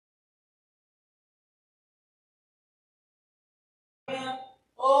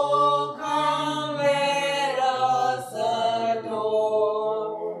Oh, come, let us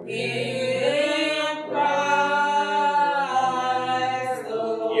adore Him, Christ the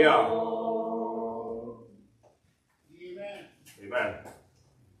Lord. Yeah. Amen.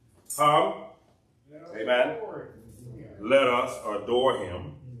 Come. Amen. Let us adore Him.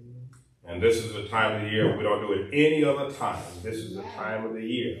 And this is the time of the year. We don't do it any other time. This is the time of the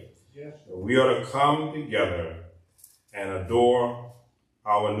year. We ought to come together and adore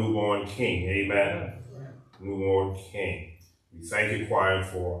our newborn King. Amen. Newborn King. We thank you, choir,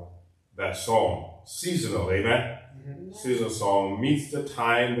 for that song. Seasonal. Amen. Seasonal song meets the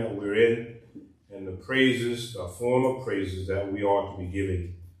time that we're in and the praises, the form of praises that we ought to be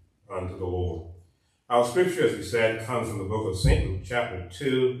giving unto the Lord. Our scripture, as we said, comes from the book of St. Luke, chapter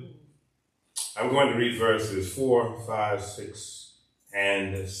 2. I'm going to read verses 4, 5, 6,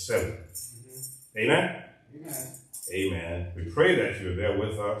 and 7. Amen? Amen. Amen. We pray that you're there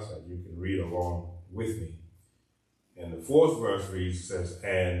with us, that you can read along with me. And the 4th verse reads, says,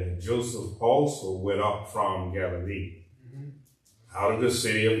 and Joseph also went up from Galilee, out of the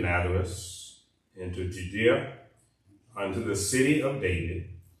city of Nazareth, into Judea, unto the city of David,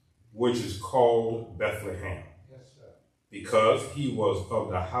 which is called Bethlehem, because he was of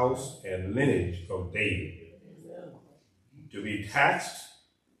the house and lineage of David, to be taxed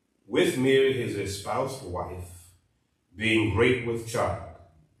with Mary his espoused wife, being great with child.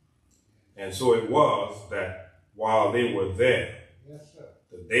 And so it was that while they were there,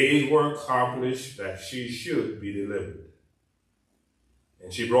 the days were accomplished that she should be delivered.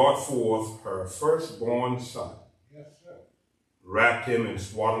 And she brought forth her firstborn son, wrapped him in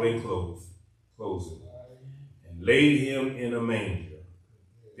swaddling clothing, and laid him in a manger,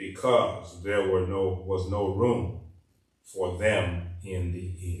 because there was no room for them in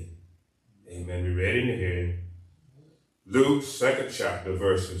the inn. Amen. We read in the hearing Luke 2nd chapter,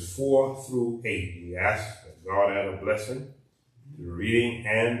 verses 4 through 8. We ask that God add a blessing to the reading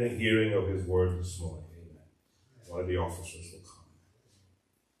and the hearing of his word this morning. Amen. One of the officers will come.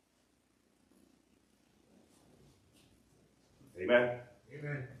 Amen.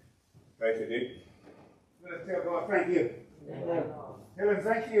 Amen. Thank you, Nick. Let's tell God thank you. Tell him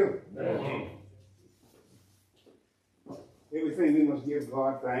thank you. Everything we must give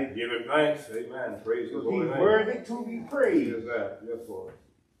God thanks. Give him thanks. Amen. Praise his holy name. He's worthy to be praised. Yes, that. Yes, Lord.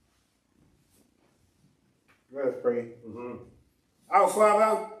 Let us pray. Our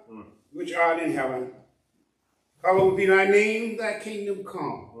Father, which art in heaven, hallowed be thy name, thy kingdom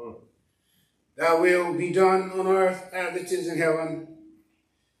come. Thy will be done on earth as it is in heaven.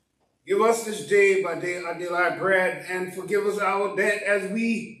 Give us this day by day our daily bread, and forgive us our debt as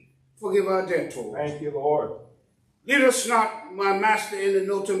we forgive our debtors. Thank you, Lord. Lead us not, my master, into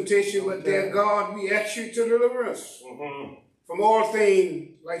no temptation, but dear God, we ask you to deliver us from all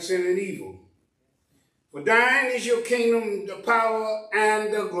things like sin and evil. For thine is your kingdom, the power,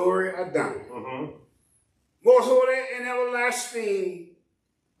 and the glory of thine. Most holy and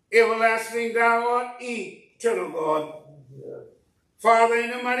everlasting thou art, eternal God. Father,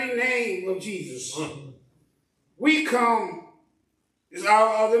 in the mighty name of Jesus, we come this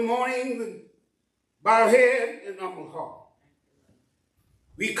hour of the morning with bowed head and humble heart.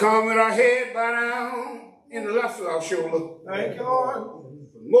 We come with our head bowed down in the left of our shoulder. Thank you, Lord.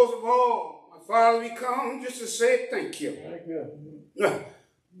 But most of all, my Father, we come just to say thank you. Thank you.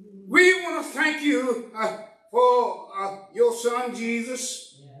 We want to thank you for your son, Jesus,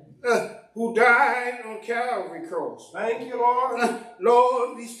 who died on Calvary cross. Thank you, Lord.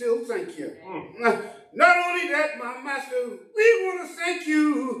 Lord, we still thank you. Not only that, my master, we want to thank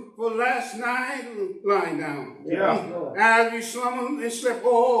you for last night lying down. As we slumbered and slept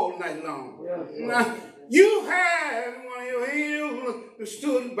all night long. You had one of your angels who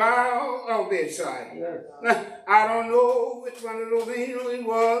stood by our bedside. I don't know which one of those angels it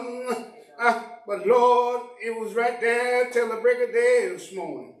was, but Lord, it was right there till the break of day this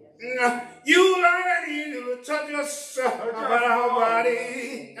morning. You allowed that angel to touch us about our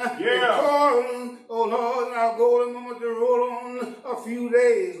body. Because, oh Lord, our golden moment to roll on a few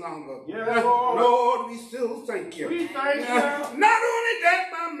days longer. Lord, we still thank you. We thank you. Not only that,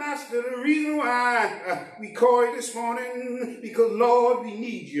 my master, the reason why we call you this morning, because Lord, we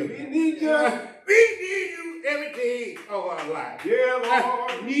need you. We need you. We need you every day of our life.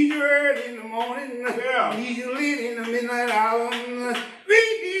 Lord. We need you early in the morning. We need you late in the midnight hour. We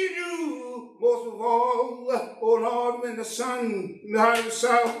need you most of all, oh Lord, when the sun behind the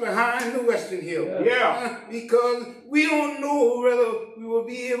south, behind the western hill. Because we don't know whether we will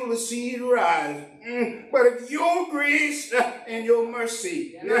be able to see it rise. but of your grace and your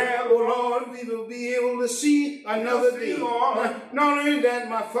mercy. Oh Lord, we will be able to see another day. Not only that,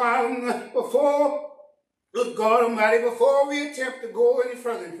 my Father, before good God Almighty, before we attempt to go any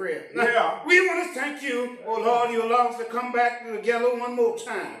further in prayer, we want to thank you, oh Lord, you allow us to come back together one more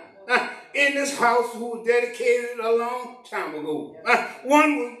time. In this house who was dedicated a long time ago.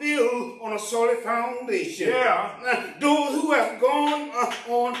 One was built on a solid foundation. Those who have gone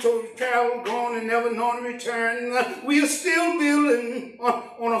on to travel, gone and never known to return, we are still building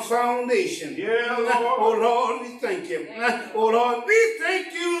on a foundation. Oh Lord, we thank you. Oh Lord, we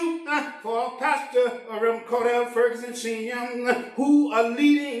thank you for our pastor, Reverend Kardell Ferguson Sr., who are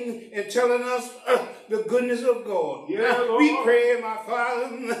leading and telling us the goodness of God. We pray, my Father,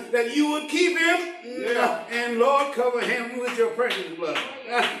 that you would keep him and Lord, cover him with your precious blood.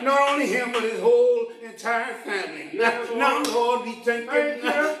 Not only him, but his whole entire family. Now, Lord, we thank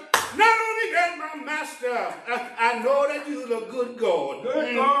you. Not only that, my master, I know that you're the good God.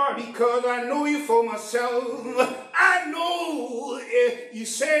 Because I know you for myself. I know you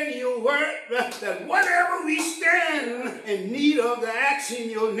say in your word that whatever we stand in need of to ask in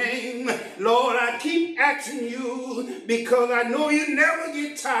your name, Lord, I keep asking you because I know you never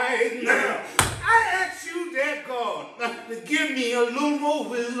get tired. I ask you, dear God, to give me a little more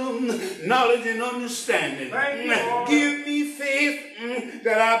wisdom, knowledge, and understanding. Give me faith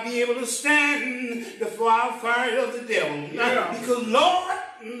that I'll be able to stand the fire of the devil. Because, Lord,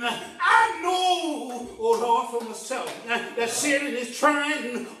 I know, oh Lord, for myself, that Satan is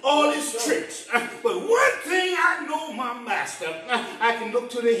trying all his tricks. But one thing I know, my master, I can look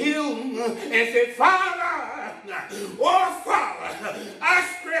to the hill and say, Father, oh Father, I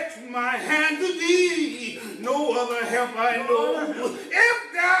stretch my hand to thee. No other help I know.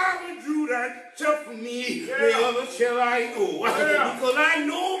 If thou withdrew thyself from me, the other shall I go. Because I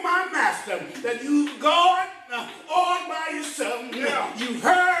know, my master, that you, God, all by yourself. You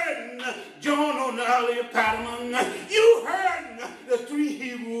heard John on the Isle of Patmos. You heard the 3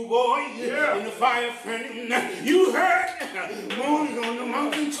 Hebrew boys in the fire furnace. You heard Moses on the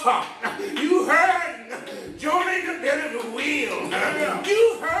mountain top. You heard Jonah in the belly of the whale.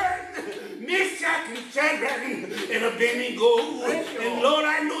 You heard Meshach and Shadrach and Abednego. And Lord,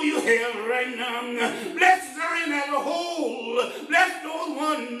 I know you have right now. Bless Zion as a whole. Bless those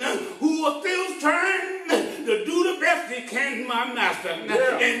ones who are still trying to do the best they can, my master.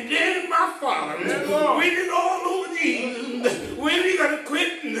 And then, my Father, when it's all over these, when we got to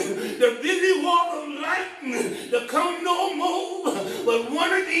quit the busy walk of life to come no more. But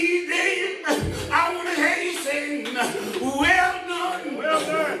one of these days, I want to hear you saying, well done, well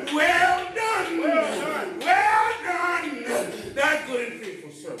done, well done, well done, well done. That's good and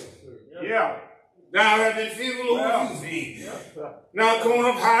faithful service. Thou hast been faithful over me. Now come on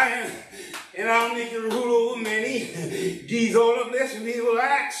up high, and I'll make you rule over many. These all the blessings we will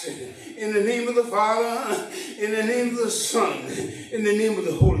ask in the name of the Father, in the name of the Son, in the name of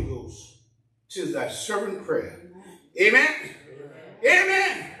the Holy Ghost. 'Tis thy servant prayer. Amen.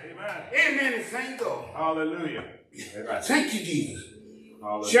 Amen. Amen. And thank God. Hallelujah. Thank you, Jesus.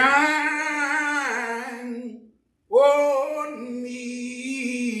 Hallelujah. Shine on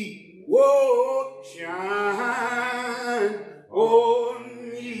me. Oh, shine on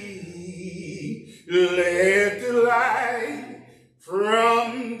me. Let the light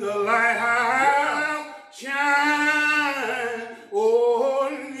from the lighthouse shine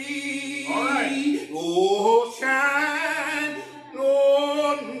on me. Oh, shine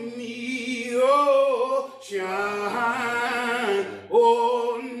on me. Oh, shine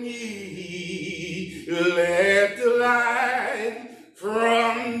on me. Let the light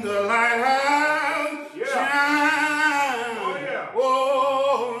from the lighthouse shine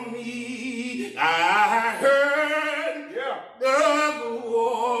on me. I heard the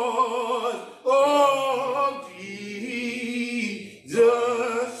voice of Jesus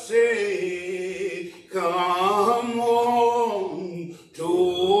say, come on to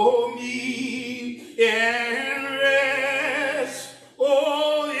me and rest.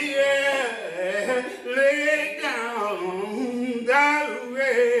 Oh yeah, lay down thy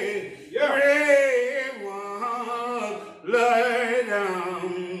way. Pray one, lay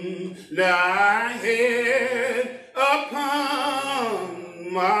down thy head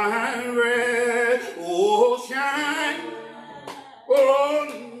upon my rest. Oh, shine on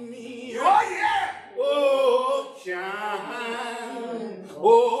me. Oh yeah. Oh, shine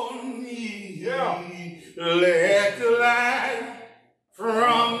on me. Let the light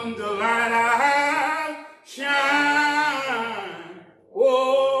from the lighthouse shine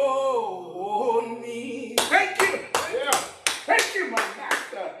on me. Thank you. Thank you, my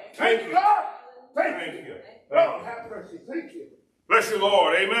master. Thank you, Lord.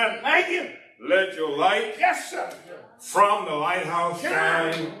 Amen. Thank you. Let your light Yes, sir. from the lighthouse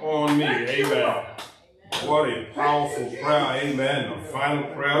shine on me. Amen. What a powerful prayer. Amen. The final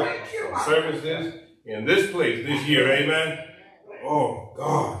prayer services in this place this year. Amen. Oh,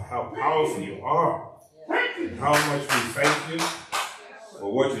 God, how powerful you are. And how much we thank you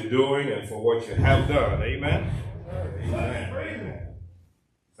for what you're doing and for what you have done. Amen. Amen.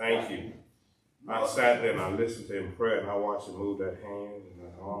 Thank you. I sat there and I listened to him pray and I watched him move that hand and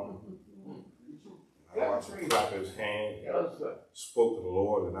that arm. I watched him clap his hand, spoke to the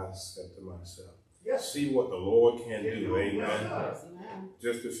Lord, and I said to myself, see what the Lord can do. Amen.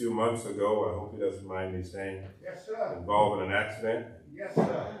 Just a few months ago, I hope he doesn't mind me saying, involved in an accident.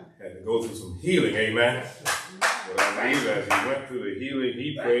 Had to go through some healing. Amen. But I believe as he went through the healing,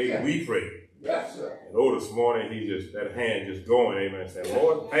 he prayed, we prayed. And oh, this morning, that hand just going, amen, saying,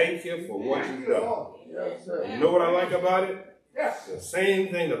 Lord, thank you for what you've done. You know what I like about it? The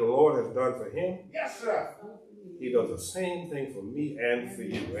same thing that the Lord has done for him, he does the same thing for me and for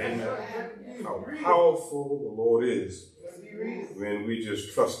you. Amen. How powerful the Lord is when we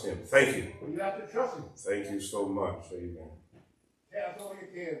just trust him. Thank you. Thank you so much. Amen.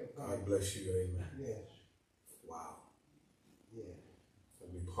 God bless you. Amen. Wow.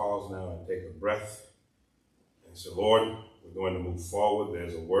 Let me pause now and take a breath and say, Lord, we're going to move forward.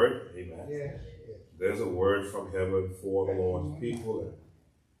 There's a word. Amen. There's a word from heaven for the Lord's people. And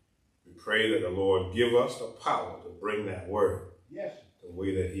we pray that the Lord give us the power to bring that word the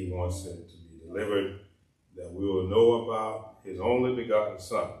way that he wants it to be delivered, that we will know about his only begotten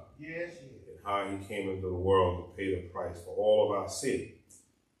Son and how he came into the world to pay the price for all of our sin,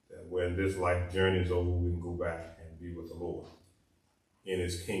 that when this life journey is over, we can go back and be with the Lord in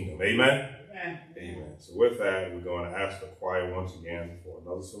his kingdom. Amen? Amen. So with that, we're going to ask the choir once again for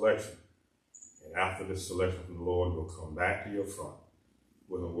another selection. And after this selection from the Lord, we'll come back to your front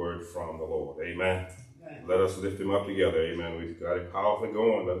with a word from the Lord. Amen. Let us lift him up together. Amen. We've got it powerfully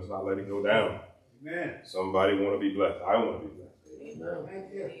going. Let us not let it go down. Amen. Somebody want to be blessed. I want to be blessed. Amen.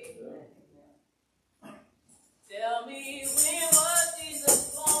 Thank you. Tell me, when was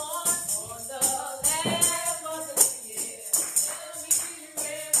Jesus born? On the last month of the year. Tell me,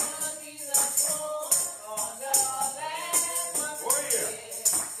 when was Jesus born? On the last month of the year.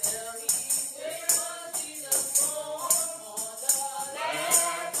 Tell me, when was Jesus born? On the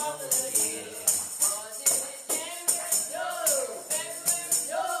last month of the year. Was it January? No. February?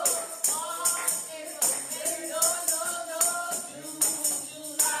 No. March? April? May? No. June,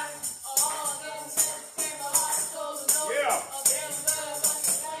 July, August, September, October, November,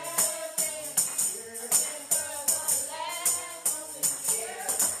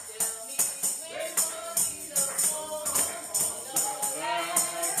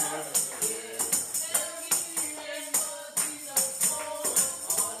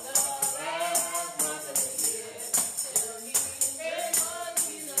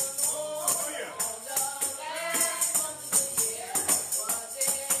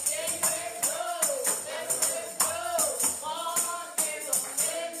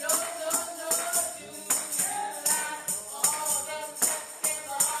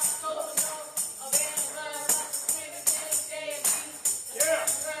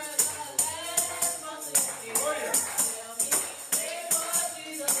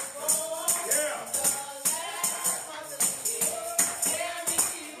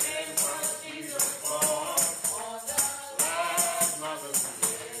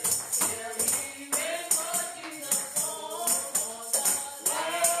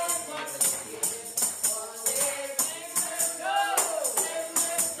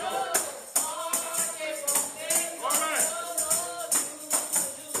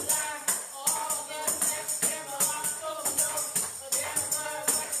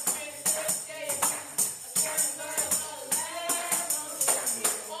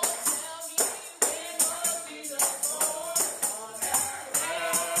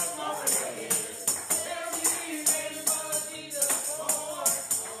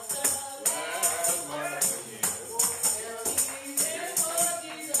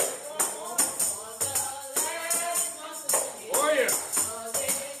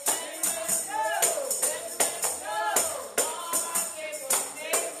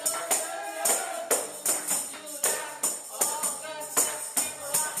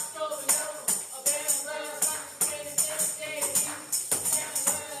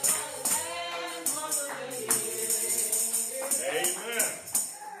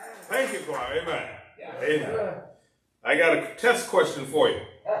 Thank you, choir. Amen. Amen. I got a test question for you.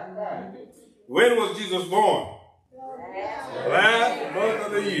 When was Jesus born? Last month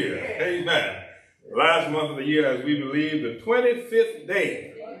of the year. Amen. Last month of the year, as we believe, the 25th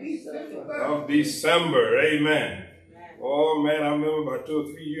day of December. Amen. Oh man, I remember about 2 or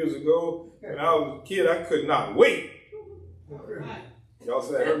 3 years ago when I was a kid, I could not wait. Y'all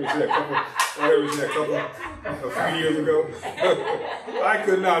said I heard me say a few years ago. I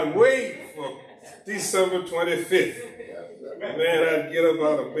could not wait for December 25th. Man, I'd get up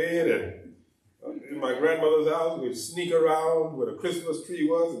out of bed and in my grandmother's house, we'd sneak around where the Christmas tree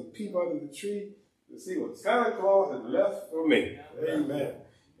was and peep under the tree to see what Santa Claus had left for me. Amen.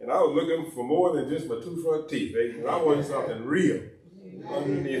 And I was looking for more than just my 2 front teeth. I wanted something real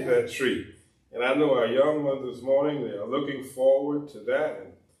underneath that tree. And I know our young ones this morning, they are looking forward to that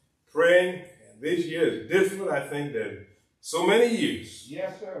and praying. And this year is different, I think, than so many years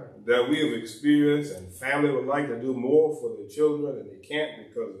that we have experienced. And family would like to do more for their children, and they can't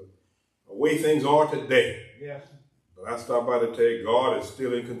because of the way things are today. Yes. But I stopped by to tell you, God is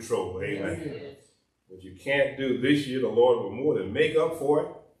still in control. Amen. Yes. What you can't do this year, the Lord will more than make up for it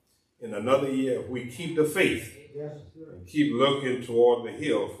in another year if we keep the faith and keep looking toward the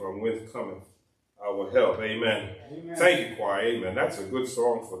hill from whence cometh our help. Amen. Amen. Thank you, choir. Amen. That's a good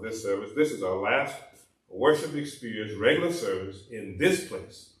song for this service. This is our last worship experience, regular service in this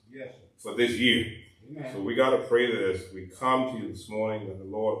place for this year. Amen. So we got to pray that as we come to you this morning, that the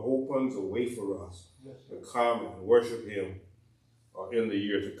Lord opens a way for us to come and worship him in the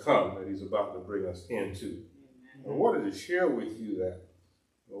year to come that he's about to bring us into. I wanted to share with you that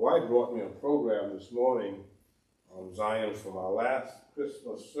my wife brought me a program this morning on Zion from our last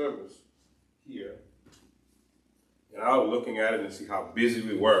Christmas service here. And I was looking at it and see how busy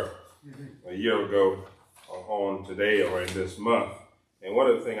we were a year ago on today or in this month. And one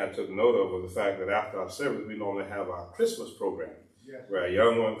of the things I took note of was the fact that after our service, we normally have our Christmas program where a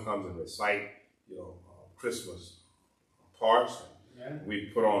young one comes and recite, Christmas parts.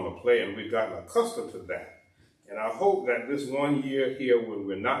 We put on the play, and we've gotten accustomed to that. And I hope that this one year here, when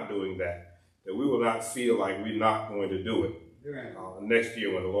we're not doing that, that we will not feel like we're not going to do it next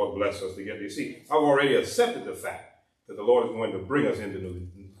year when the Lord bless us to get these seats. I've already accepted the fact that the Lord is going to bring us into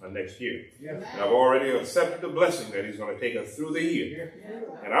next year. And I've already accepted the blessing that he's going to take us through the year.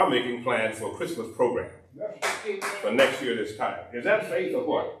 And I'm making plans for a Christmas program for next year this time. Is that faith or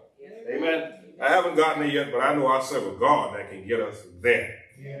what? Amen. I haven't gotten it yet, but I know I serve a God that can get us there.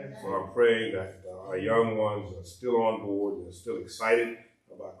 So I'm praying that our young ones are still on board. They're still excited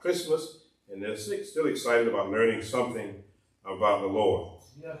about Christmas, and they're still excited about learning something about the Lord.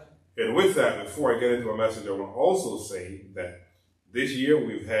 And with that, before I get into a message, I want to also say that this year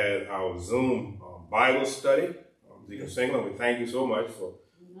we've had our Zoom Bible study. Deacon Singler, we thank you so much for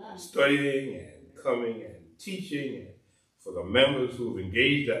studying and coming and teaching, and for the members who have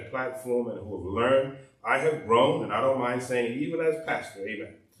engaged that platform and who have learned. I have grown, and I don't mind saying it, even as pastor,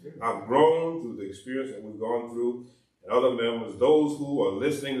 amen. I've grown through the experience that we've gone through, and other members, those who are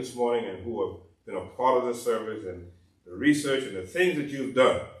listening this morning and who have been a part of the service and the research and the things that you've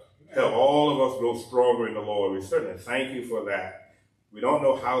done help all of us grow stronger in the Lord. We certainly thank you for that. We don't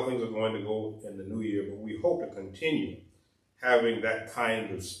know how things are going to go in the new year, but we hope to continue having that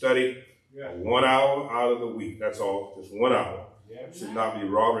kind of study. 1 hour out of the week, that's all, just 1 hour. It should not be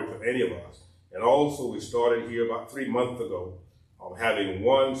robbery for any of us. And also, we started here about 3 months ago having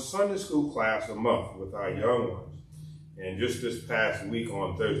one Sunday school class a month with our young ones. And just this past week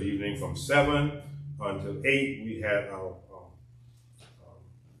on Thursday evening from 7 until 8, we had our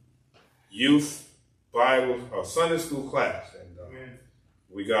youth Bible, our Sunday school class. And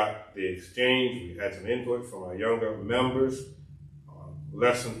we got the exchange. We had some input from our younger members.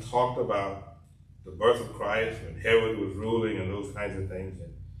 Lesson talked about the birth of Christ when Herod was ruling and those kinds of things.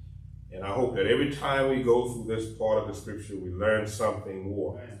 And I hope that every time we go through this part of the scripture, we learn something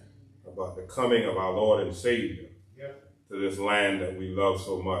more about the coming of our Lord and Savior to this land that we love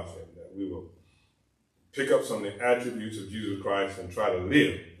so much, and that we will pick up some of the attributes of Jesus Christ and try to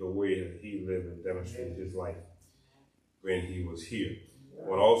live the way that he lived and demonstrated his life when he was here. I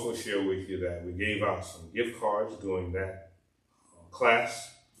want to also share with you that we gave out some gift cards during that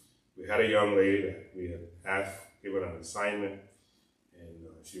class. We had a young lady that we had given an assignment,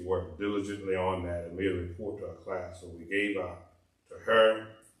 and she worked diligently on that and made a report to our class. So we gave out to her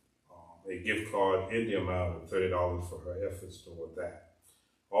a gift card in the amount of $30 for her efforts toward that.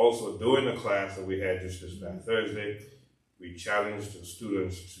 Also, during the class that we had just this past Thursday, we challenged the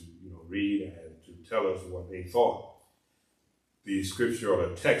students to read and to tell us what they thought the scripture or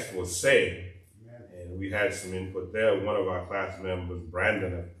the text was saying. And we had some input there. One of our class members,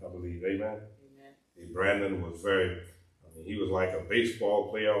 Brandon, I believe, amen? Brandon was he was like a baseball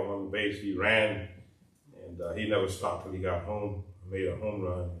player on base. He ran, and he never stopped till he got home, made a home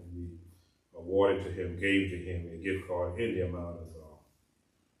run. And we awarded to him, gave to him a gift card in the amount of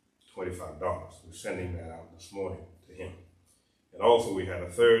 $25. We're sending that out this morning to him. And also we had a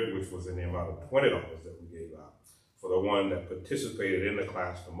third, which was in the amount of $20 that we gave out for the one that participated in the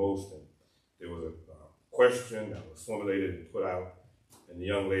class the most. And there was a question that was formulated and put out, and the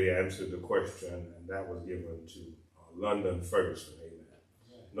young lady answered the question, and that was given to London Ferguson.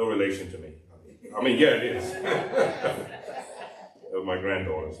 Amen. No relation to me. I mean, yeah, it is. Of my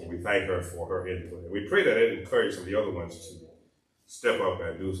granddaughter. So we thank her for her input. And we pray that it encourages some of the other ones to step up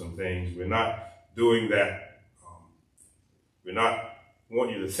and do some things. We're not doing that. We're not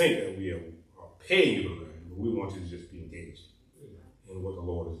wanting you to think that we are paying you to learn, but we want you to just be engaged in what the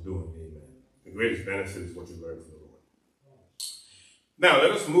Lord is doing. Amen. The greatest benefit is what you learn from the Lord. Now,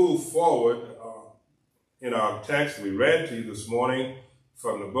 let us move forward in our text. We read to you this morning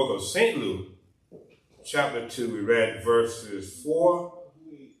from the book of St. Luke, chapter 2. We read verses 4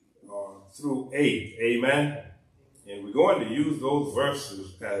 through 8. Amen. And we're going to use those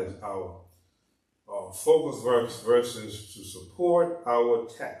verses as our focus verses to support our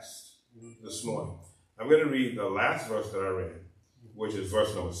text this morning. I'm going to read the last verse that I read, which is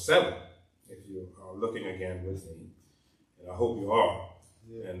verse number 7, if you are looking again with me. And I hope you are.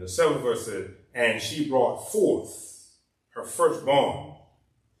 Yeah. And the 7th verse said, "And she brought forth her firstborn,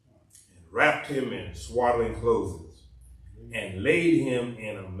 and wrapped him in swaddling clothes, and laid him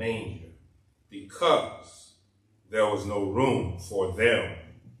in a manger, because there was no room for them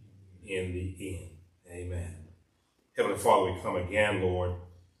in the inn." Amen. Heavenly Father, we come again, Lord,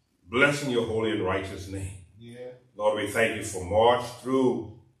 blessing your holy and righteous name. Yeah. Lord, we thank you for March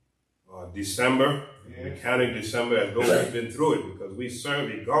through December. Yeah. We're counting December as though we've been through it, because we serve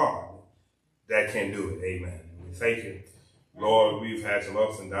a God that can do it. Amen. And we thank you. Lord, we've had some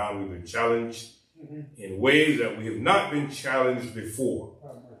ups and downs. We've been challenged in ways that we have not been challenged before.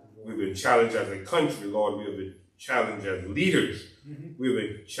 We've been challenged as a country, Lord. We have been challenged as leaders. We've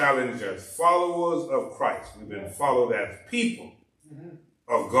been challenged as followers of Christ. We've been followed as people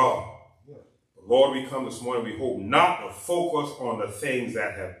of God. But Lord, we come this morning, we hope not to focus on the things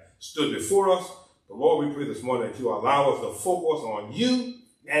that have stood before us. But Lord, we pray this morning that you allow us to focus on you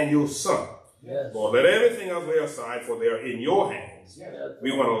and your Son. Yes. Lord, let everything else lay aside, for they are in your hands. Yes.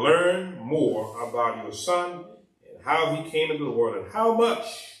 We want to learn more about your Son and how he came into the world and how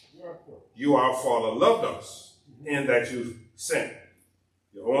much you, our Father, loved us in that you sent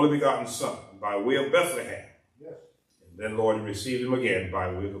your only begotten Son by way of Bethlehem. Yes. And then, Lord, you received him again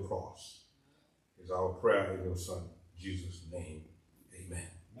by way of the cross. Is our prayer in your Son, Jesus' name. Amen.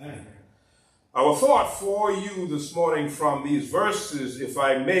 Amen. Our thought for you this morning from these verses, if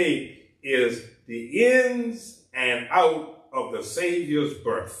I may, is the ins and out of the Savior's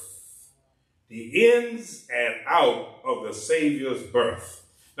birth. The ins and out of the Savior's birth.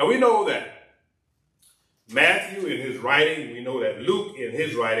 Now, we know that Matthew in his writing, we know that Luke in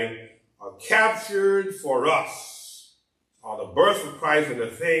his writing are captured for us the birth of Christ and the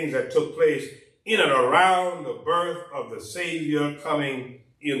things that took place in and around the birth of the Savior coming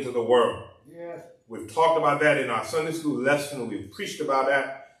into the world. Yes. We've talked about that in our Sunday school lesson. We've preached about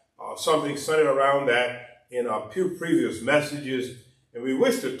that, something centered around that in our previous messages. And we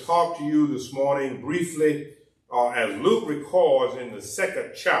wish to talk to you this morning briefly as Luke records in the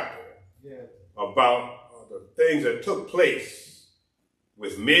 2nd chapter about the things that took place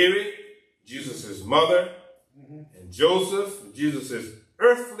with Mary, Jesus' mother, and Joseph, Jesus'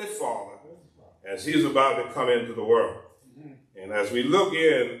 earthly father, as he's about to come into the world. And as we look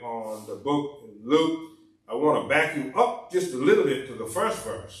in on the book of Luke, I want to back you up just a little bit to the first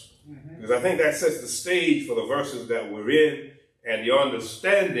verse, because I think that sets the stage for the verses that we're in and the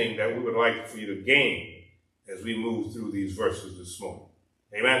understanding that we would like for you to gain as we move through these verses this morning.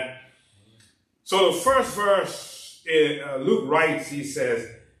 Amen? So the first verse, Luke writes, he says,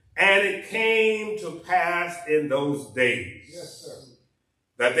 "And it came to pass in those days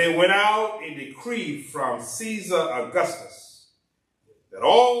that there went out a decree from Caesar Augustus that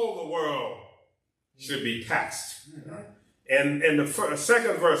all the world should be taxed." And the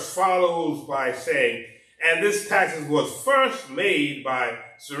second verse follows by saying, "And this tax was first made by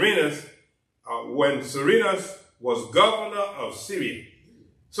Cyrenius when Cyrenius was governor of Syria."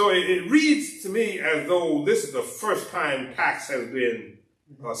 So it reads to me as though this is the first time tax has been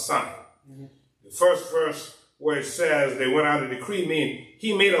assigned. The first verse where it says they went out a decree means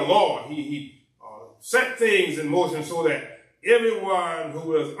he made a law. He set things in motion so that everyone who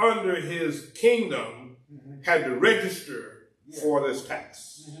was under his kingdom had to register for this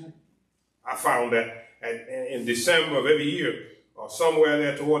tax. I found that in December of every year, or somewhere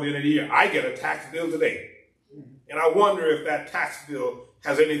there toward the end of the year, I get a tax bill today. And I wonder if that tax bill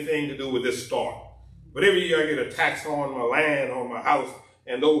has anything to do with this start. But every year I get a tax on my land, on my house,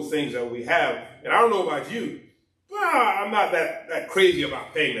 and those things that we have. And I don't know about you, but I'm not that crazy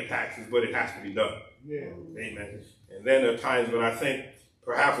about paying the taxes, but it has to be done. Yeah. Amen. And then there are times when I think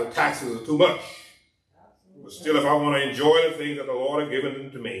perhaps the taxes are too much. But still, if I want to enjoy the things that the Lord has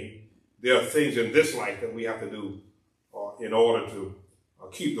given to me, there are things in this life that we have to do in order to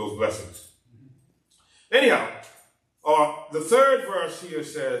keep those blessings. Anyhow, the third verse here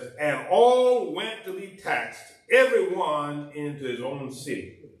says, and all went to be taxed, everyone into his own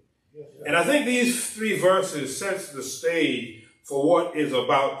city. And I think these three verses sets the stage for what is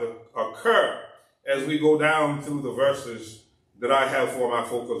about to occur as we go down through the verses that I have for my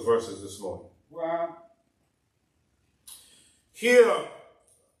focus verses this morning. Wow. Here,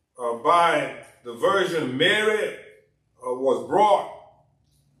 by the Virgin Mary was brought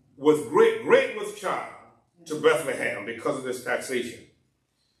with great with child to Bethlehem because of this taxation,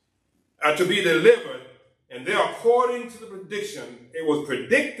 to be delivered. And there, according to the prediction, it was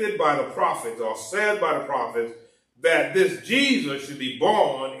predicted by the prophets, or said by the prophets, that this Jesus should be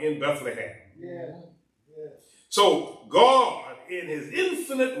born in Bethlehem. Yeah. Yeah. So God, in his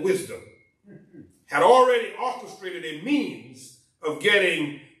infinite wisdom, had already orchestrated a means of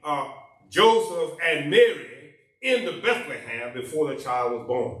getting Joseph and Mary into Bethlehem before the child was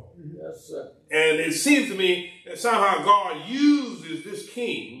born. Yes, sir. And it seems to me that somehow God uses this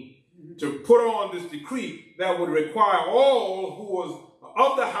king to put on this decree that would require all who was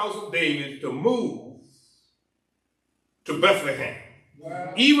of the house of David to move to Bethlehem.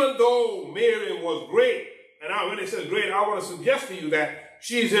 Wow. Even though Mary was great, and when it says great, I want to suggest to you that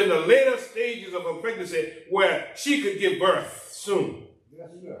she's in the later stages of her pregnancy where she could give birth soon. Yes,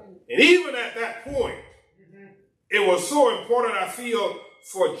 sir. And even at that point, it was so important, I feel,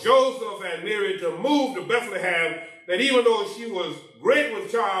 for Joseph and Mary to move to Bethlehem that even though she was great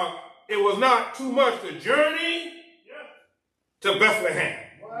with child, it was not too much to journey to Bethlehem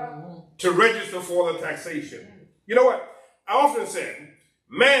to register for the taxation. You know what? I often said,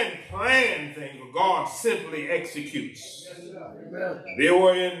 man plans things, but God simply executes. They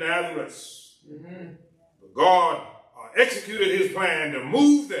were in Nazareth. God executed his plan to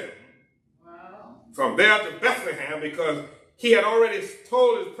move them from there to Bethlehem because he had already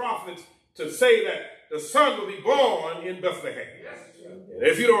told his prophets to say that the son will be born in Bethlehem. And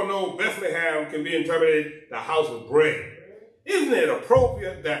if you don't know, Bethlehem can be interpreted the house of bread. Isn't it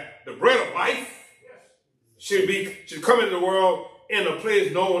appropriate that the bread of life should come into the world in a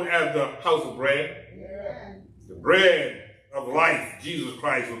place known as the house of bread? Yeah. The bread of life, Jesus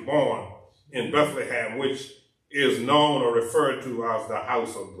Christ, was born in Bethlehem, which is known or referred to as the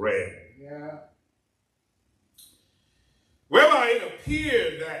house of bread. Yeah. Whereby it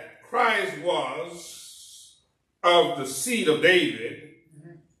appeared that Christ was of the seed of David,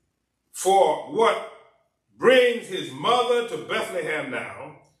 for what brings his mother to Bethlehem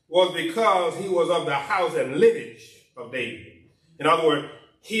now was because he was of the house and lineage of David. In other words,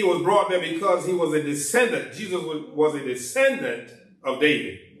 he was brought there because he was a descendant. Jesus was a descendant of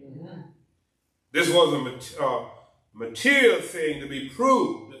David. This was a material thing to be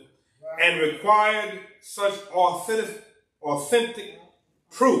proved and required such authentic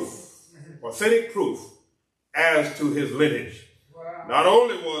proof as to his lineage. Not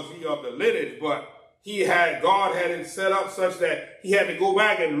only was he of the lineage, but God had it set up such that he had to go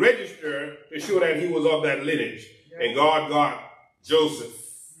back and register to show that he was of that lineage. And God got Joseph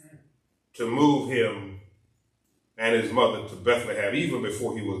to move him and his mother to Bethlehem even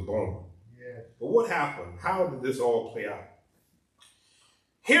before he was born. But what happened? How did this all play out?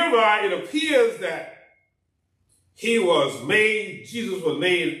 Hereby it appears that Jesus was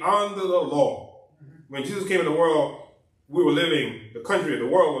made under the law. When Jesus came into the world, the country of the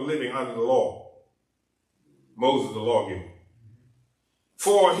world was living under the law. Moses, the lawgiver.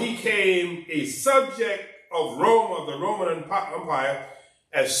 For he came a subject of Rome, of the Roman Empire.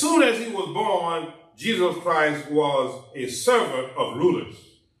 As soon as he was born, Jesus Christ was a servant of rulers.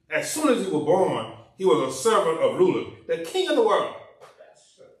 As soon as he was born, he was a servant of rulers. The king of the world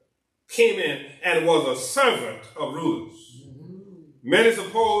came in and was a servant of rulers. Many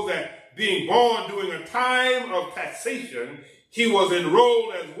suppose that being born during a time of taxation, he was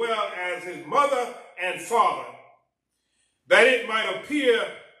enrolled as well as his mother and father, that it might appear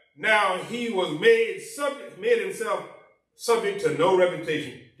now he was made himself subject to no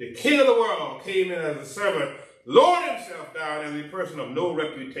reputation. The king of the world came in as a servant, lowered himself down as a person of no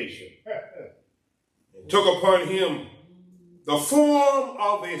reputation, and took upon him the form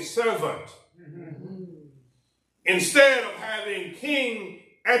of a servant. Instead of having king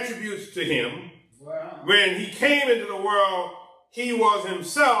attributes to him, when he came into the world, he was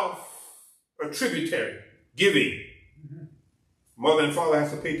himself a tributary, giving mother and father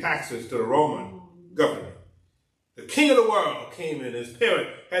has to pay taxes to the Roman government. The king of the world came in, his parent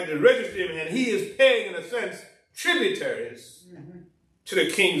had to register him, and he is paying, in a sense, tributaries to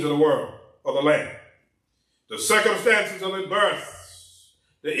the kings of the world, of the land. The circumstances of his birth,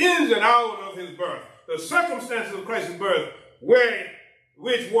 the ins and outs of his birth, the circumstances of Christ's birth,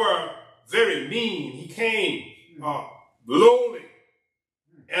 which were very mean. He came lowly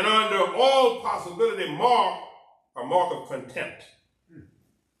and under all possibility a mark of contempt.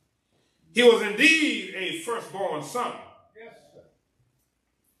 He was indeed a firstborn son.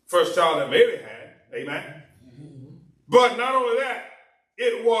 First child that Mary had, amen. But not only that,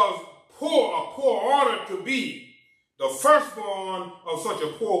 it was a poor honor to be the firstborn of such a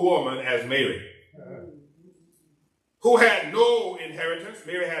poor woman as Mary, who had no inheritance.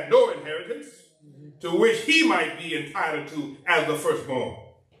 Mary had no inheritance to which he might be entitled to as the firstborn.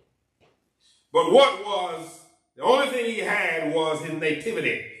 But what was, the only thing he had was his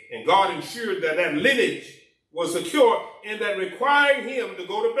nativity. And God ensured that that lineage was secure, in that requiring him to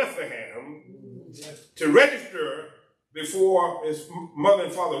go to Bethlehem to register before his mother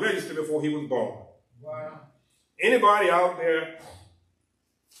and father registered before he was born. Wow. Anybody out there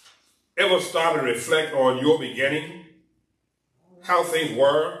ever stop and reflect on your beginning? How things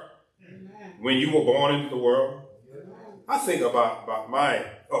were when you were born into the world? I think about my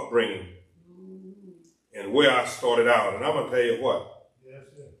upbringing and where I started out. And I'm going to tell you what.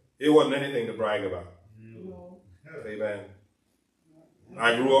 It wasn't anything to brag about. Amen.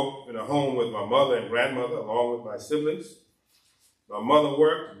 I grew up in a home with my mother and grandmother, along with my siblings. My mother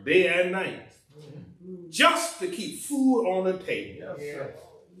worked day and night just to keep food on the table,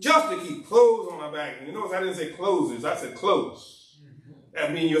 just to keep clothes on my back. And you notice I didn't say clothes, I said clothes.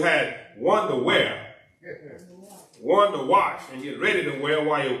 That means you had one to wear, one to wash, and get ready to wear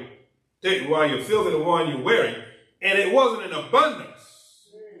while you're filthy the one you're wearing. And it wasn't in abundance.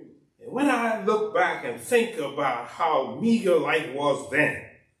 And when I look back and think about how meager life was then,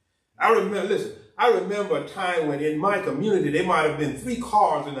 I remember a time when in my community there might have been 3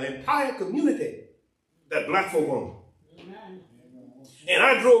 cars in the entire community that black folk owned. And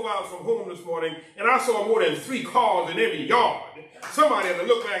I drove out from home this morning and I saw more than 3 cars in every yard. Somebody had to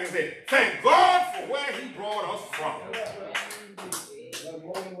look back and say, thank God for where he brought us from.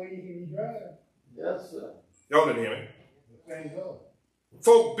 Yes, sir. Y'all didn't hear me. Thank God.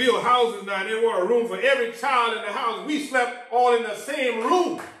 Folk build houses now and they want a room for every child in the house. We slept all in the same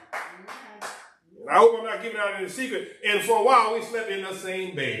room. And I hope I'm not giving out any secret. And for a while we slept in the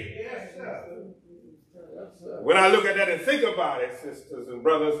same bed. Yes, sir. When I look at that and think about it, sisters and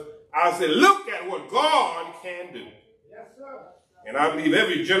brothers, I say, look at what God can do. Yes, sir. And I believe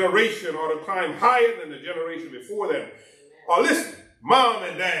every generation ought to climb higher than the generation before them. Listen, mom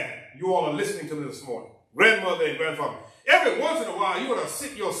and dad, you all are listening to me this morning. Grandmother and grandfather. Every once in a while, you ought to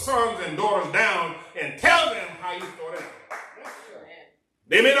sit your sons and daughters down and tell them how you started out.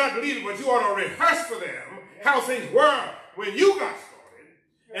 They may not believe it, but you ought to rehearse for them how things were when you got started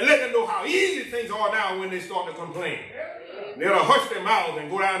and let them know how easy things are now when they start to complain. They ought to hush their mouths and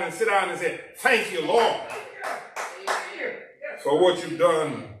go down and sit down and say, thank you, Lord, for what you've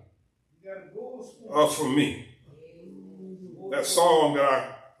done for me. That song that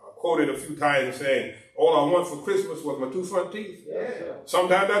I quoted a few times saying, all I want for Christmas was my 2 front teeth.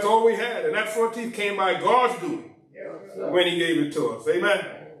 Sometimes that's all we had. And that front teeth came by God's doing when he gave it to us. Amen.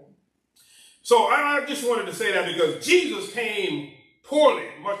 So I just wanted to say that because Jesus came poorly,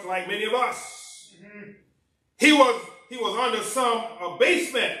 much like many of us. He was under some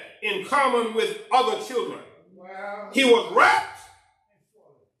abasement in common with other children. He was wrapped.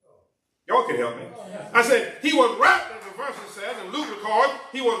 Y'all can help me. I said, he was wrapped, as the verse says, and Luke records,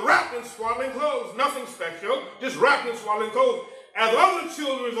 he was wrapped in swaddling clothes. Nothing special, just wrapped in swaddling clothes. As other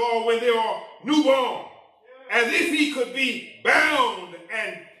children are when they are newborn. As if he could be bound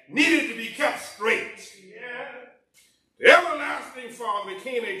and needed to be kept straight. The everlasting Father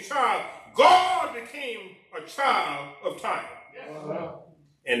became a child. God became a child of time.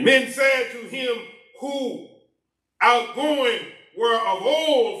 And men said to him who outgoing were of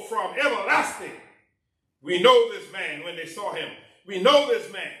old from everlasting, we know this man when they saw him. We know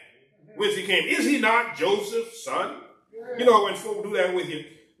this man whence he came. Is he not Joseph's son? You know when folk do that with you,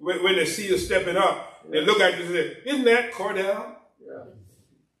 when they see you stepping up, they look at you and say, isn't that Kardell?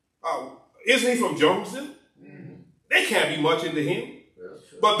 Isn't he from Johnson? They can't be much into him.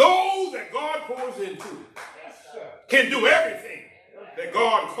 But those that God pours into can do everything that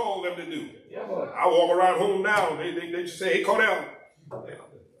God called them to do. I walk around home now, they just say, hey, Kardell.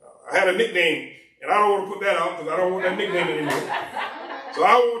 I had a nickname, and I don't want to put that out because I don't want that nickname anymore. So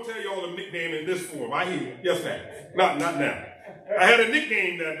I won't tell you all the nickname in this form. I hear you. Yes, ma'am. Not now. I had a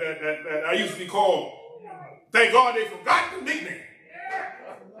nickname that I used to be called. Thank God they forgot the nickname.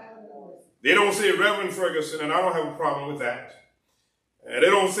 They don't say Reverend Ferguson, and I don't have a problem with that. And they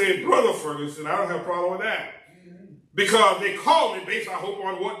don't say Brother Ferguson, I don't have a problem with that. Because they call me based, I hope,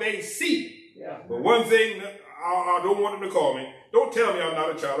 on what they see. But one thing that I don't want them to call me, don't tell me I'm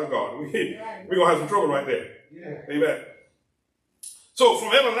not a child of God. We're going to have some trouble right there. Amen. So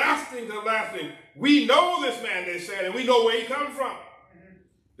from everlasting to everlasting, we know this man, they said, and we know where he comes from.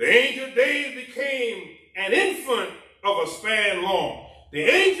 The ancient days became an infant of a span long. The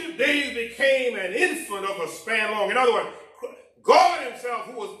ancient days became an infant of a span long. In other words, God himself,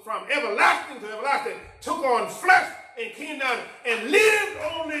 who was from everlasting to everlasting, took on flesh and came down and lived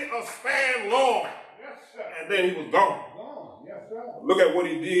only a span long. And then he was gone. Look at what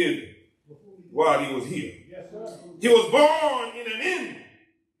he did while he was here. He was born in an inn.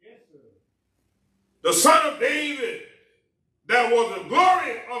 The son of David, that was the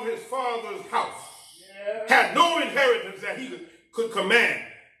glory of his father's house, had no inheritance that he could command.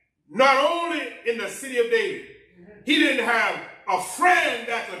 Not only in the city of David, he didn't have a friend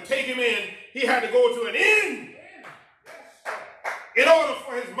that could take him in. He had to go to an inn in order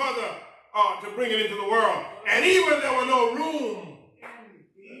for his mother to bring him into the world. And even there was no room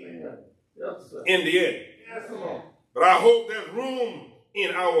in the inn. But I hope there's room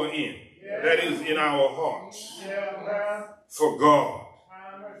in our inn. That is in our hearts. For God.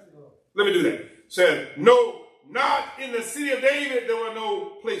 Let me do that. Said, no, not in the city of David there was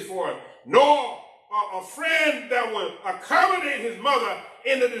no place for him. Nor a friend that would accommodate his mother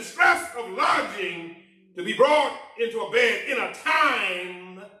in the distress of lodging to be brought into a bed in a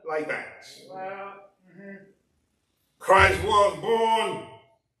time like that. Christ was born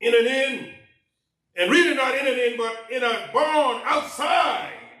in an inn. And really not in an inn, but in a barn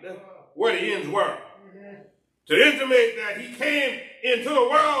outside where the inns were. To intimate that he came into the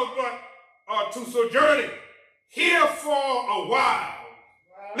world but to sojourn here for a while.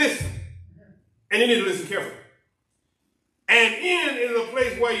 Listen. And you need to listen carefully. An inn is a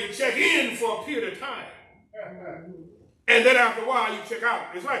place where you check in for a period of time. And then after a while you check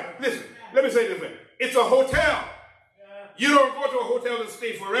out. It's like, listen, let me say this way. It's a hotel. You don't go to a hotel to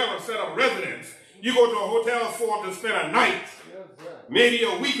stay forever, set up residence. You go to a hotel to spend a night, maybe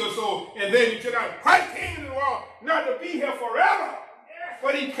a week or so, and then you check out. Christ came into the world not to be here forever,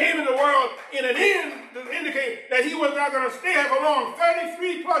 but he came into the world in an inn to indicate that he was not going to stay here for long,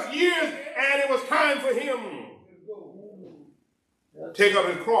 33 plus years, and it was time for him to take up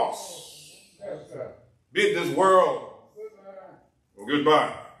his cross, bid this world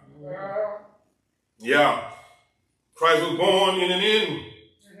goodbye. Yeah. Christ was born in an inn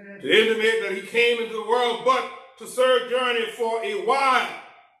to intimate that he came into the world but to sojourn for a while,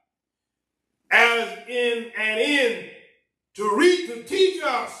 as in an inn, to teach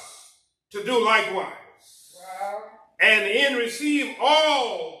us to do likewise. And the inn receive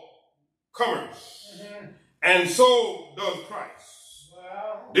all comers. And so does Christ.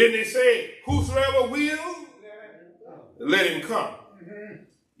 Didn't he say, whosoever will, let him come.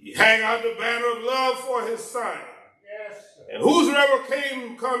 He hang out the banner of love for his son. And whosoever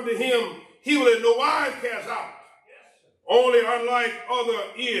come to him, he will in no wise cast out. Only unlike other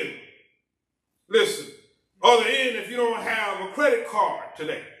inn. Listen, other inn, if you don't have a credit card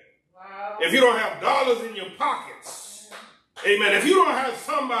today, if you don't have dollars in your pockets, amen, if you don't have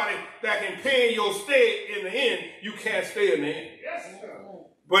somebody that can pay your stay in the inn, you can't stay in the inn.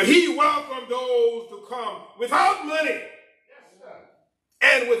 But he welcomed those to come without money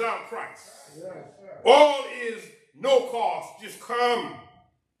and without price. All is no cost. Just come,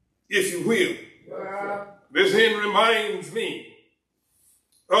 if you will. This inn reminds me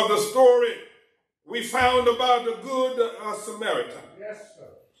of the story we found about the good Samaritan.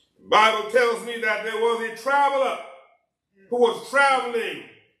 The Bible tells me that there was a traveler who was traveling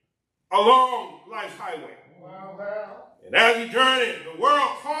along life's highway. And as he journeyed, the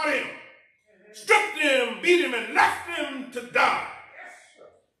world caught him, stripped him, beat him, and left him to die.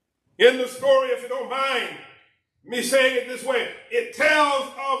 In the story, if you don't mind me saying it this way, it tells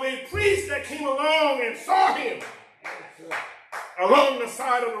of a priest that came along and saw him along the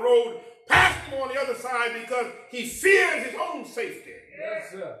side of the road, passed him on the other side because he feared his own safety.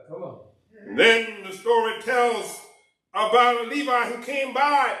 Come on. And then the story tells about a Levi who came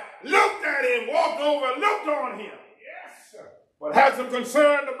by, looked at him, walked over, looked on him. But had some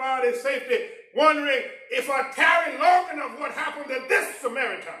concern about his safety, wondering if I tarry long enough, what happened to this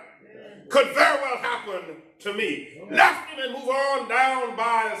Samaritan could very well happen to me. Left him and moved on down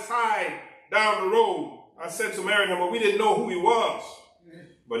by the side, down the road. I said Samaritan, but we didn't know who he was.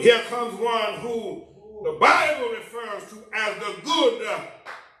 But here comes one who the Bible refers to as the good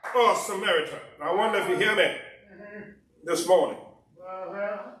Samaritan. I wonder if you hear me this morning.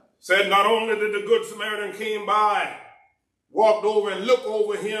 Said not only did the good Samaritan came by, walked over and looked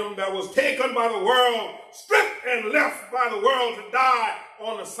over him that was taken by the world, stripped and left by the world to die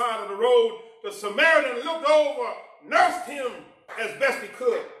on the side of the road. The Samaritan looked over, nursed him as best he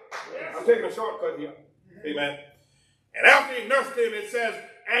could. I'm taking a shortcut here. Amen. And after he nursed him, it says,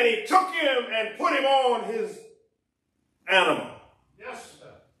 and he took him and put him on his animal. Yes, sir.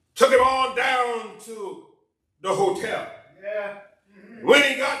 Took him on down to the hotel. Yeah. When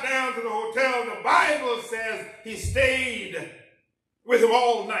he got down to the hotel, the Bible says he stayed with him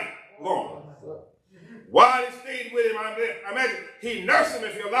all night long. While he stayed with him, I imagine he nursed him,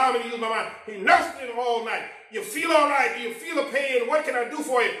 if you allow me to use my mind. He nursed him all night. You feel all right? Do you feel the pain? What can I do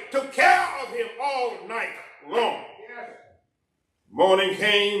for you? Took care of him all night long. Yes. Morning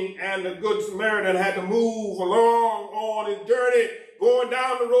came, and the good Samaritan had to move along on his journey, going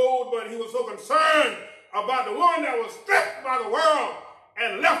down the road, but he was so concerned about the one that was stripped by the world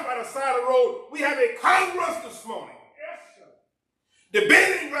and left by the side of the road. We have a Congress this morning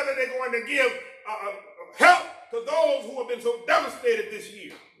debating whether they're going to give help to those who have been so devastated this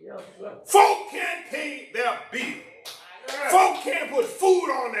year. Yes, sir. Folk can't pay their bills. Folk can't put food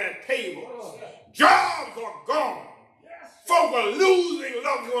on their tables. Jobs are gone. Folk are losing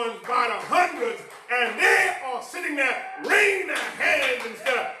loved ones by the hundreds, and they are sitting there wringing their hands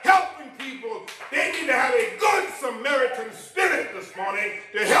instead of helping people. They need to have a good Samaritan spirit this morning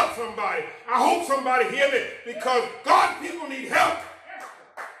to help somebody. I hope somebody hear me, because God's people need help.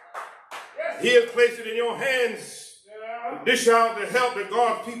 He has placed it in your hands to dish out the help that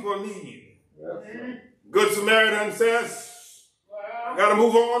God's people need. Good Samaritan says, I got to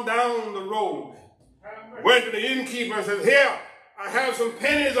move on down the road. Went to the innkeeper and said, here, I have some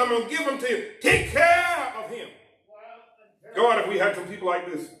pennies, I'm going to give them to you. Take care of him. God, if we had some people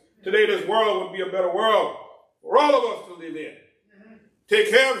like this, today this world would be a better world for all of us to live in. Take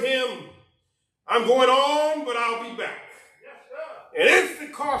care of him. I'm going on, but I'll be back. And if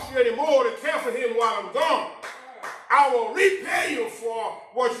it costs you any more to care for him while I'm gone, I will repay you for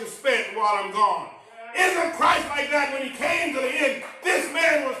what you spent while I'm gone. Isn't Christ like that when he came to the end? This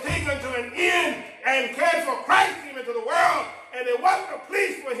man was taken to an inn and cared for. Christ came into the world, and there wasn't a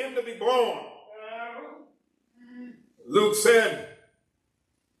place for him to be born. Luke said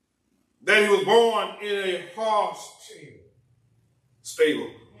that he was born in a horse stable.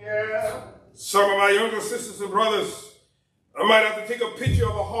 Yeah. Some of my younger sisters and brothers, I might have to take a picture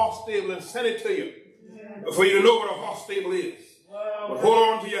of a horse stable and send it to you for you to know what a horse stable is. But hold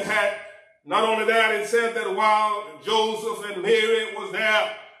on to your hat. Not only that, it said that while Joseph and Mary was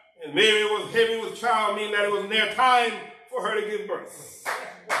there, and Mary was heavy with child, meaning that it was near time for her to give birth.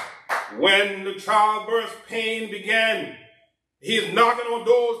 When the childbirth pain began, he's knocking on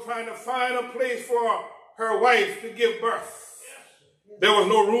doors trying to find a place for her wife to give birth. There was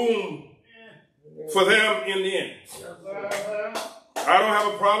no room for them in the inn. I don't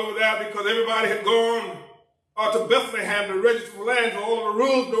have a problem with that, because everybody had gone to Bethlehem to register for land, so all of the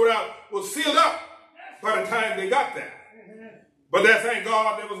rooms, no doubt, was filled up by the time they got there. But there, thank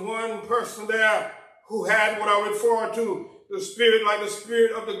God, there was one person there who had what I refer to, the spirit, like the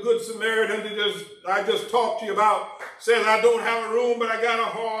spirit of the Good Samaritan that I just talked to you about. Says, I don't have a room, but I got a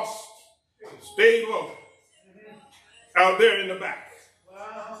horse stable out there in the back.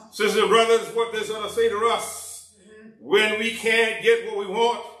 Sisters and brothers, what this ought to say to us, when we can't get what we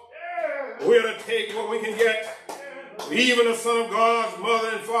want, we ought to take what we can get. Even the Son of God's mother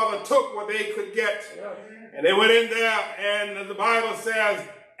and father took what they could get. And they went in there, and the Bible says,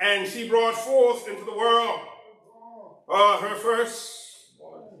 and she brought forth into the world her first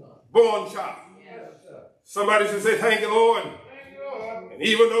born child. Somebody should say, thank you, Lord. And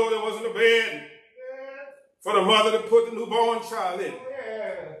even though there wasn't a bed for the mother to put the newborn child in,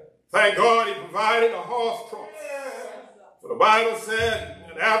 thank God he provided a horse trough. For the Bible said,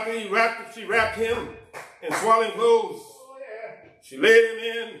 and after she wrapped him in swaddling clothes, she laid him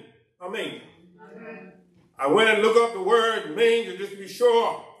in a manger. I went and looked up the word manger just to be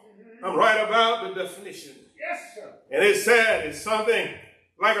sure I'm right about the definition. Yes, sir. And it said it's something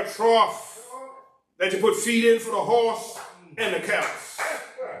like a trough that you put feed in for the horse and the cows.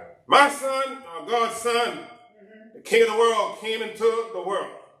 My son, God's son, the king of the world, came into the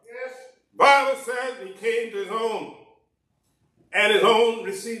world. Yes. Bible says he came to his own, and his own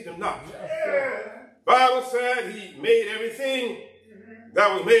received him not. Bible said he made everything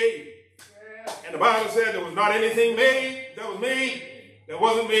that was made. And the Bible said there was not anything made that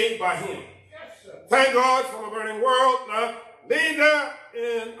wasn't made by him. Thank God for a burning world. Laid there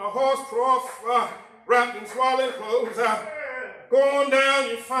in a horse trough, wrapped in swaddling clothes. Go on down,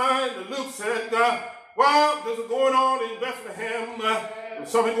 you find that Luke said, while this is going on in Bethlehem, there's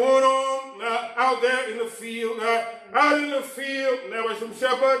something going on out there in the field. Out in the field, there were some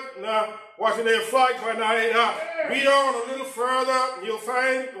shepherds watching their flock by night. Read on a little further, and you'll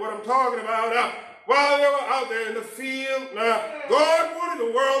find what I'm talking about. While they were out there in the field, God wanted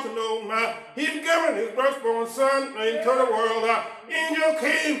the world to know He'd given His firstborn Son into the world. Angel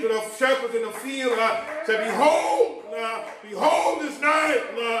came to the shepherds in the field, said, behold this night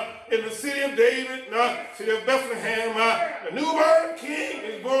in the city of David, city of Bethlehem, the newborn King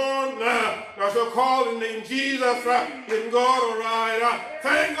is born. Thou shalt call his name Jesus. Isn't God all right?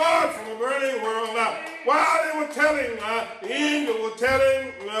 Thank God for a burning world. While they were telling, the angel was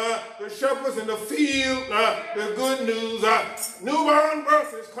telling the shepherds in the field the good news. Newborn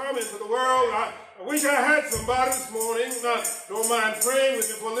birth is coming to the world. I wish I had somebody this morning. Don't mind praying with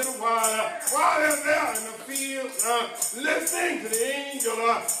you for a little while. While they're there in the field, listening to the angel,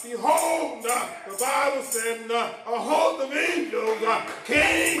 behold, the Bible said, a host of angels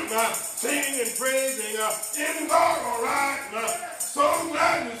came singing and praising. Isn't God all right? So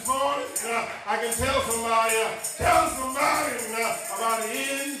glad this morning I can tell somebody about the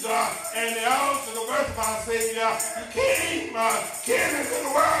ends and the outs of the birth of our Savior. He came into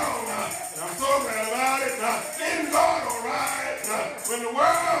the world, and I'm so glad about it. Isn't God all right? When the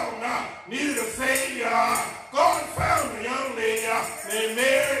world needed a Savior, God found a young lady named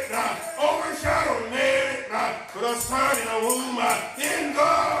Mary, overshadowed Mary, with a son in a womb. Isn't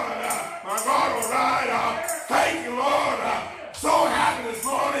God, my God, all right? Thank you, Lord. So happy this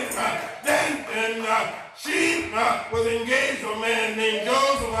morning. Then she was engaged to a man named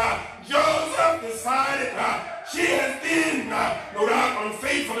Joseph. Joseph decided she has been, no doubt,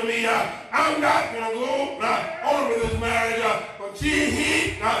 unfaithful to me. I'm not going to go on with this marriage. But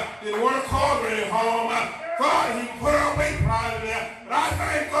he didn't want to cause her any harm. God, he put her away privately. But I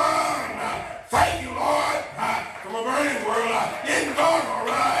thank God. Thank you, Lord, from a burning world. Isn't God all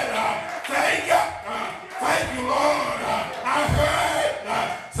right? Thank you. Thank you, Lord. I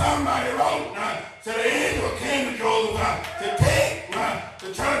heard somebody wrote, said the angel came to Joseph to take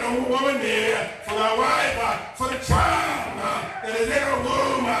the child of a woman there for thy wife, for the child that is in her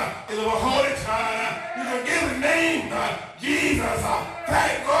womb is of a holy child. You can give his name, Jesus.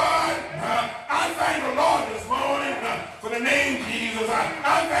 Thank God. I thank the Lord this morning for the name Jesus.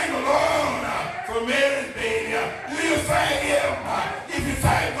 I thank the Lord for Mary's baby. Do you thank him? If you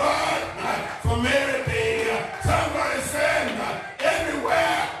thank God for Mary's baby, somebody said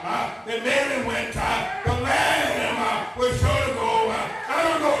everywhere that Mary went, the Lamb was sure to go. I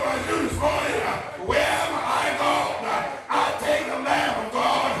don't know about you this morning. Wherever I go, I take the Lamb of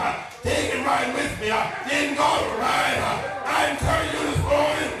God. Take it right with me. Didn't go right. I encourage you this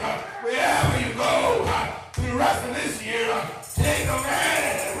morning, wherever you go, through the rest of this year, take the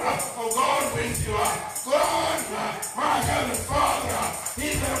Lamb of God with you. God, my Heavenly Father,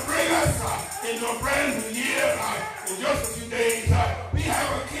 He's going to bring us into a brand new year in just a few days. We have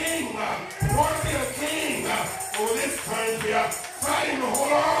a king, want to be a king over this country, fighting to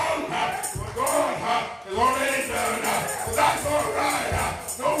hold on to what God has already done. But that's all right.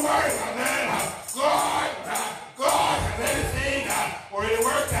 Don't worry about that. God has everything already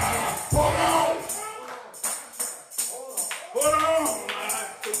worked out. Hold on. Hold on.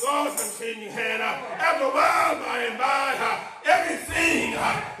 To God's continuing hand. After a while, by and by, everything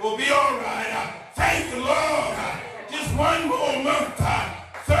will be all right. Thank the Lord. Just one more month,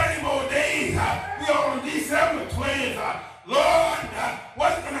 30 more days. We are on December 20th. Lord,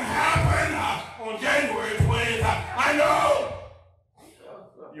 what's going to happen on January 20th? I know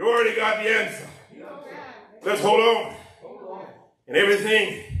you already got the answer. Let's hold on. And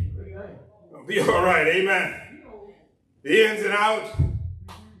everything will be all right. Amen. The ins and outs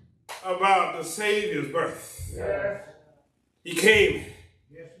about the Savior's birth. Yes. He came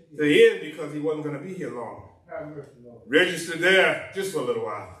to the end because he wasn't going to be here long. Registered there just for a little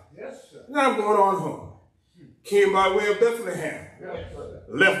while. Yes, sir. Now I'm going on home. Came by way of Bethlehem. Yes, sir.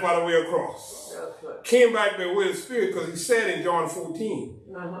 Left by the way of cross. Yes, sir. Came back by way of Spirit because he said in John 14,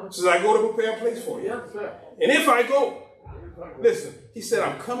 says, I go to prepare a place for you. Yes, sir. And if I go, listen, he said,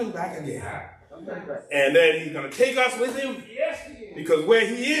 I'm coming back again. And then he's going to take us with him. Yes, he is. Because where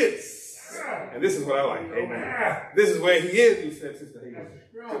he is, and this is what I like, amen. This is where he is, he said, Sister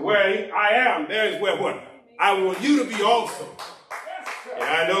Hazel. Where I am, there is where what? I want you to be also. And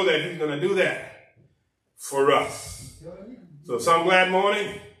I know that he's going to do that for us. So some glad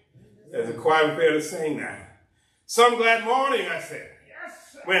morning, as the choir prepared to sing now. Some glad morning, I said,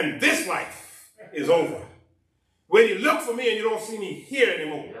 when this life is over. When you look for me and you don't see me here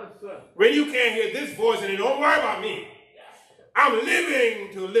anymore. Yes, sir. When you can't hear this voice and you don't worry about me. I'm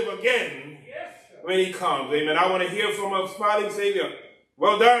living to live again when he comes. Amen. I want to hear from a smiling Savior.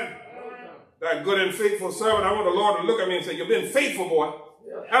 Well done. That good and faithful servant. I want the Lord to look at me and say, you've been faithful, boy.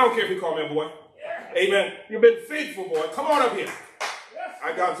 I don't care if you call me a boy. Amen. You've been faithful, boy. Come on up here.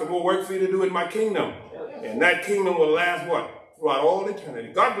 I got some more work for you to do in my kingdom. And that kingdom will last what? Throughout all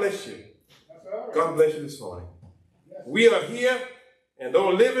eternity. God bless you. God bless you this morning. We are here and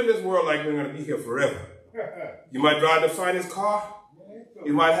don't live in this world like we're going to be here forever. You might drive the finest car.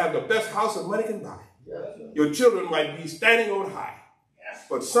 You might have the best house that money can buy. Your children might be standing on high.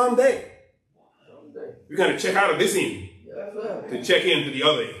 But someday, we're going to check out of this end to check into the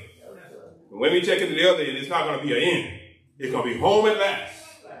other end. And when we check into the other end, it's not going to be an end. It's going to be home at last.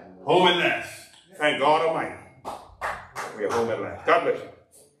 Home at last. Thank God Almighty. We are home at last. God bless you.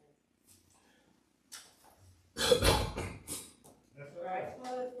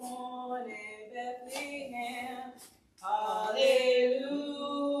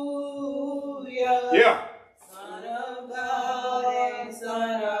 Yeah. Son of God and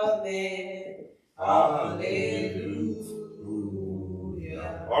Son of Man. Hallelujah.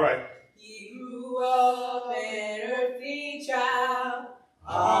 All right. He grew up an earthly child.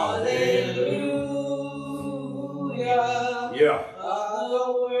 Hallelujah. Yeah. Of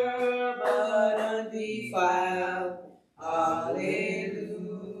the world but undefiled. Hallelujah.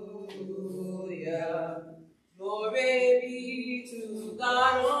 Glory be to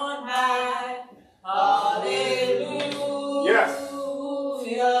God on high. Hallelujah. Yes.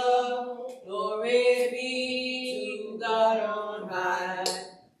 Glory be to God on high.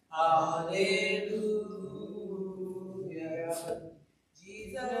 Hallelujah.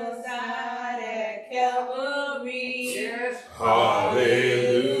 Jesus died at Calvary. Yes. Hallelujah.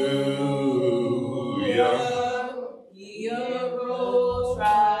 He arose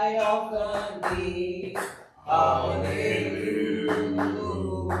triumphantly.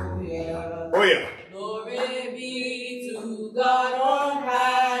 Hallelujah. Oh, yeah. Glory be to God on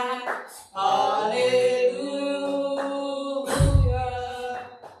high. Hallelujah.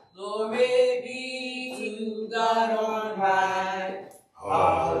 Glory be to God on high.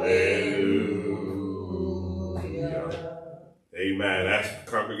 Hallelujah. Amen. As the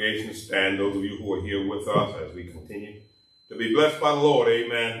congregation stand, those of you who are here with us as we continue to be blessed by the Lord.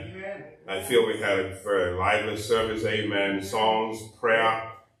 Amen. I feel we had a very lively service. Amen. Songs,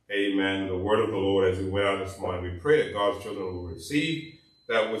 prayer. Amen. The word of the Lord as we went out this morning. We pray that God's children will receive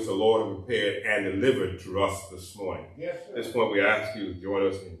that which the Lord has prepared and delivered to us this morning. Yes, At this point, we ask you to join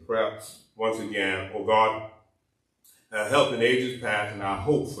us in prayer once again. Oh God, help in ages past and our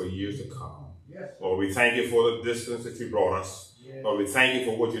hope for years to come. Yes. Lord, we thank you for the distance that you brought us. Yes. Lord, we thank you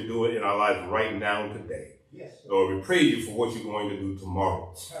for what you're doing in our life right now today. Yes. Lord, we praise you for what you're going to do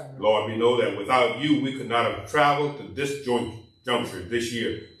tomorrow. Lord, we know that without you, we could not have traveled to this juncture this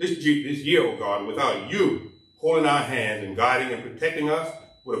year. This year, oh God, without you holding our hands and guiding and protecting us,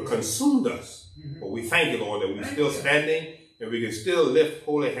 would have consumed us. But we thank you, Lord, that we're still standing and we can still lift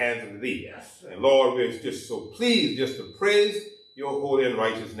holy hands unto thee. Yes. And Lord, we're just so pleased just to praise your holy and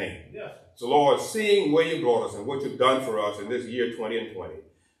righteous name. Yes. So Lord, seeing where you brought us and what you've done for us in this year 2020,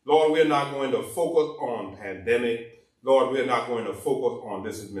 Lord, we're not going to focus on pandemic. Lord, we're not going to focus on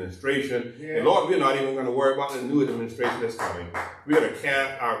this administration. Yeah. And Lord, we're not even going to worry about the new administration that's coming. We're going to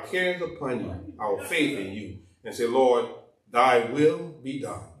cast our cares upon you, our faith in you, and say, Lord, thy will be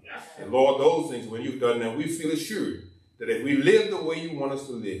done. Yes. And Lord, those things, when you've done them, we feel assured that if we live the way you want us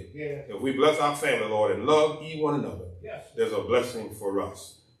to live, if we bless our family, Lord, and love ye one another, there's a blessing for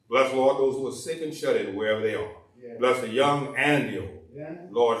us. Bless, Lord, those who are sick and shut in wherever they are. Bless the young and the old.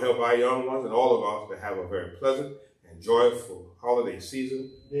 Lord, help our young ones and all of us to have a very pleasant and joyful holiday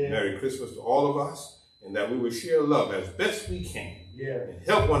season. Merry Christmas to all of us, and that we will share love as best we can and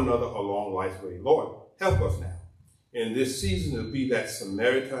help one another along life's way. Lord, help us now in this season to be that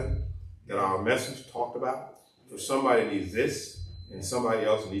Samaritan that our message talked about. For somebody needs this and somebody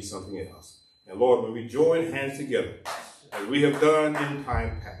else needs something else. And Lord, when we join hands together, as we have done in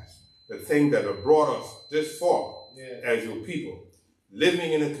time past, the thing that have brought us this far as your people,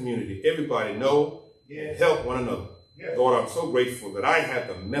 living in a community, everybody know and help one another. Lord, I'm so grateful that I have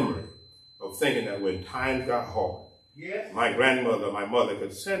the memory of thinking that when times got hard, my grandmother, my mother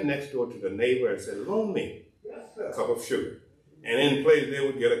could send next door to the neighbor and say, loan me a cup of sugar. And in place, they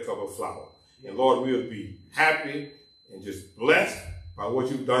would get a cup of flour. And Lord, we would be happy and just blessed by what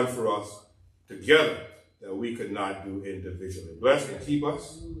you've done for us together that we could not do individually. Bless and keep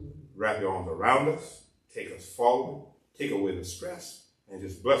us. Wrap your arms around us. Take us forward. Take away the stress. And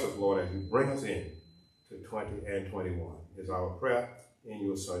just bless us, Lord, as you bring us in to 20 and 21 is our prayer in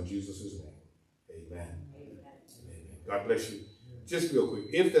your son Jesus' name. Amen. Amen. God bless you. Just real quick,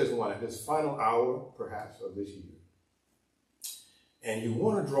 if there's one at this final hour, perhaps, of this year, and you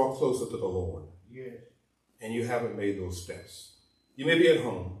want to draw closer to the Lord, Yes. and you haven't made those steps, you may be at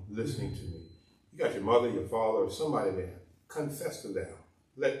home listening to me. You got your mother, your father, or somebody there. Confess to them.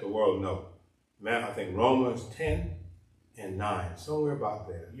 Let the world know. Man, I think Romans 10 and 9, somewhere about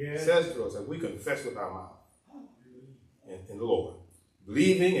there, says to us that we confess with our mouth in the Lord,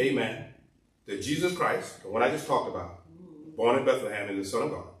 believing, amen, that Jesus Christ, the one I just talked about, born in Bethlehem, is the Son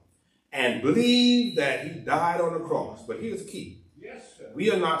of God, and believe that he died on the cross. But here's the key. Yes, sir.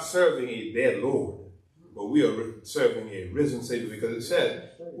 We are not serving a dead Lord, but we are serving a risen Savior, because it says,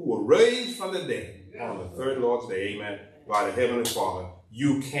 who were raised from the dead on the third Lord's day, amen, by the Heavenly Father,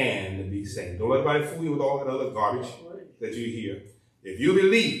 you can be saved. Don't let anybody fool you with all that other garbage that you hear. If you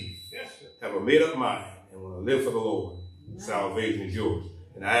believe, have a made-up mind, and want to live for the Lord, salvation is yours.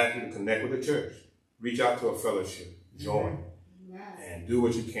 And I ask you to connect with the church. Reach out to a fellowship. Join. And do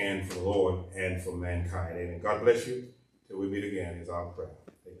what you can for the Lord and for mankind. Amen. God bless you. Till we meet again is our prayer.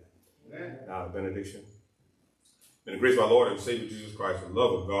 Amen. Now the benediction. May the grace of our Lord and Savior Jesus Christ, the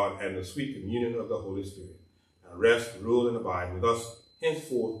love of God, and the sweet communion of the Holy Spirit now rest, rule, and abide with us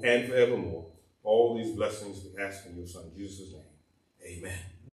henceforth and forevermore. All these blessings we ask in your Son Jesus' name. Amen.